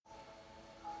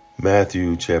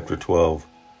Matthew chapter 12,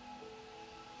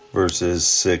 verses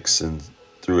 6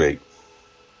 through 8.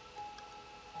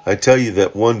 I tell you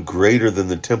that one greater than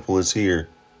the temple is here.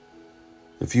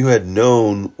 If you had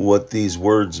known what these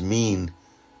words mean,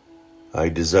 I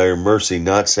desire mercy,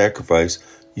 not sacrifice,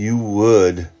 you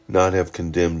would not have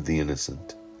condemned the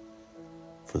innocent.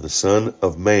 For the Son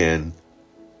of Man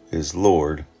is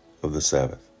Lord of the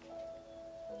Sabbath.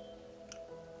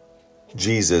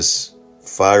 Jesus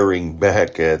firing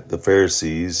back at the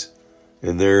Pharisees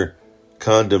in their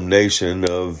condemnation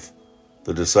of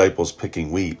the disciples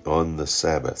picking wheat on the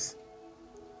Sabbath.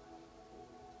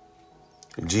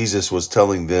 Jesus was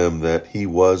telling them that he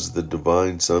was the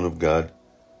divine Son of God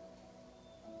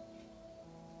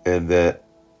and that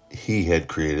he had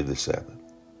created the Sabbath.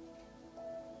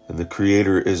 And the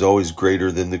Creator is always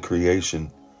greater than the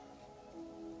creation.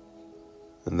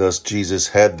 And thus Jesus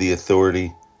had the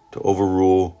authority to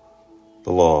overrule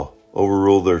the law,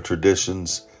 overrule their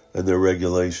traditions and their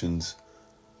regulations.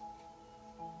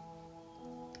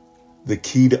 The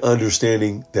key to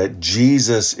understanding that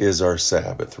Jesus is our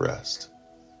Sabbath rest.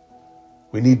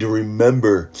 We need to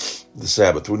remember the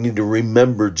Sabbath. We need to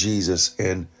remember Jesus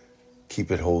and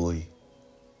keep it holy.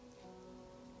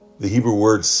 The Hebrew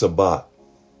word Sabbat,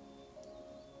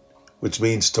 which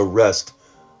means to rest,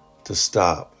 to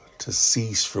stop, to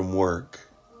cease from work.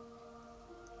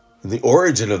 And the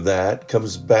origin of that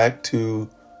goes back to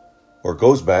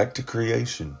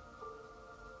creation.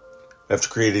 After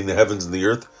creating the heavens and the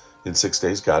earth in 6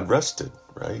 days, God rested,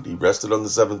 right? He rested on the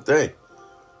seventh day.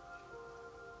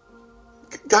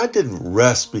 God didn't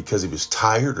rest because he was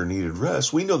tired or needed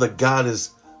rest. We know that God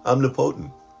is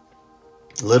omnipotent,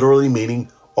 literally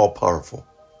meaning all-powerful.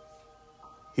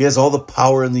 He has all the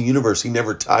power in the universe. He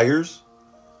never tires.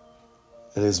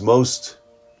 And his most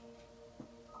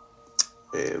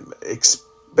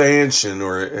expansion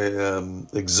or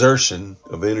exertion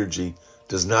of energy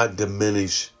does not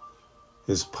diminish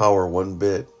his power one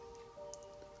bit.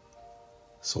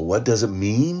 So what does it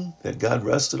mean that God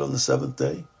rested on the seventh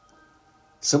day?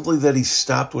 Simply that he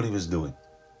stopped what he was doing.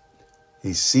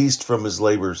 He ceased from his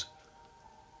labors.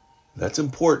 That's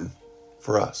important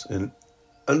for us in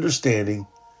understanding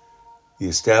the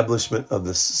establishment of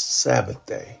the Sabbath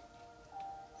day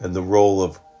and the role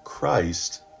of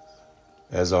Christ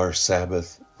as our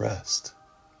Sabbath rest.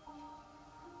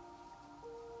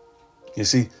 You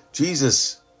see,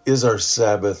 Jesus is our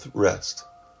Sabbath rest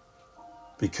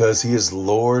because he is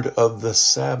Lord of the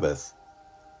Sabbath.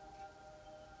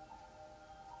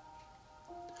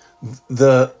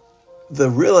 The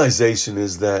realization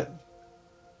is that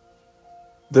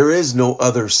there is no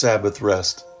other Sabbath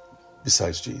rest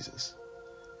besides Jesus.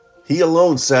 He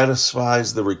alone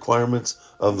satisfies the requirements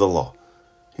of the law.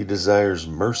 He desires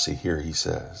mercy here, he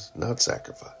says, not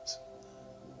sacrifice.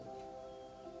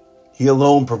 He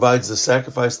alone provides the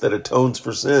sacrifice that atones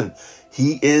for sin.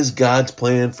 He is God's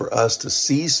plan for us to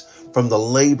cease from the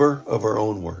labor of our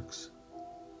own works.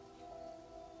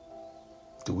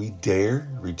 Do we dare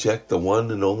reject the one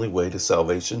and only way to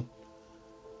salvation?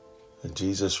 And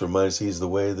Jesus reminds us he's the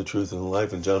way, the truth, and the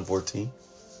life in John 14.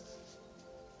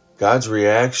 God's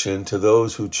reaction to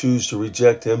those who choose to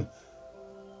reject him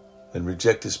and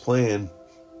reject his plan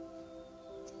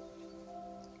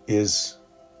is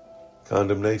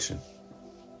condemnation.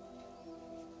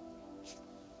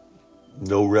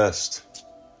 No rest.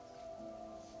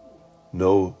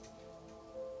 No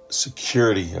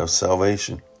security of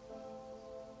salvation.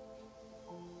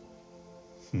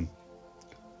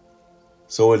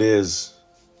 So it is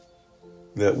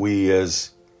that we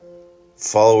as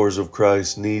followers of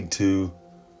Christ need to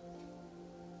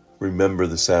remember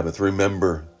the Sabbath,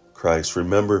 remember Christ,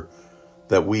 remember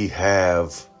that we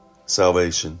have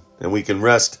salvation and we can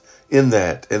rest in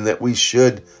that, and that we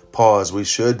should pause, we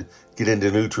should get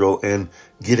into neutral and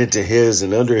get into his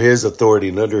and under his authority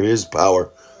and under his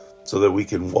power so that we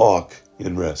can walk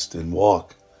in rest and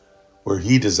walk where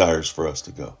he desires for us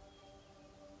to go.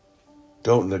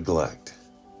 Don't neglect.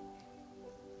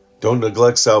 Don't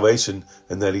neglect salvation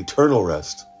and that eternal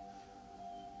rest.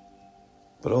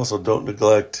 But also don't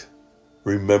neglect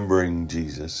remembering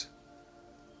Jesus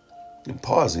and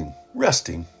pausing,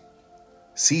 resting,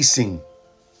 ceasing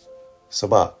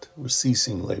Sabbat. We're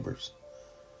ceasing labors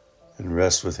and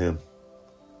rest with him,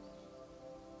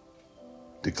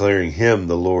 declaring him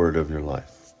the Lord of your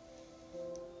life,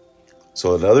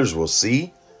 so that others will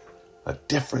see a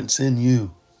difference in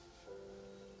you.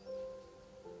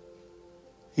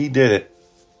 He did it.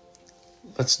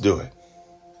 Let's do it.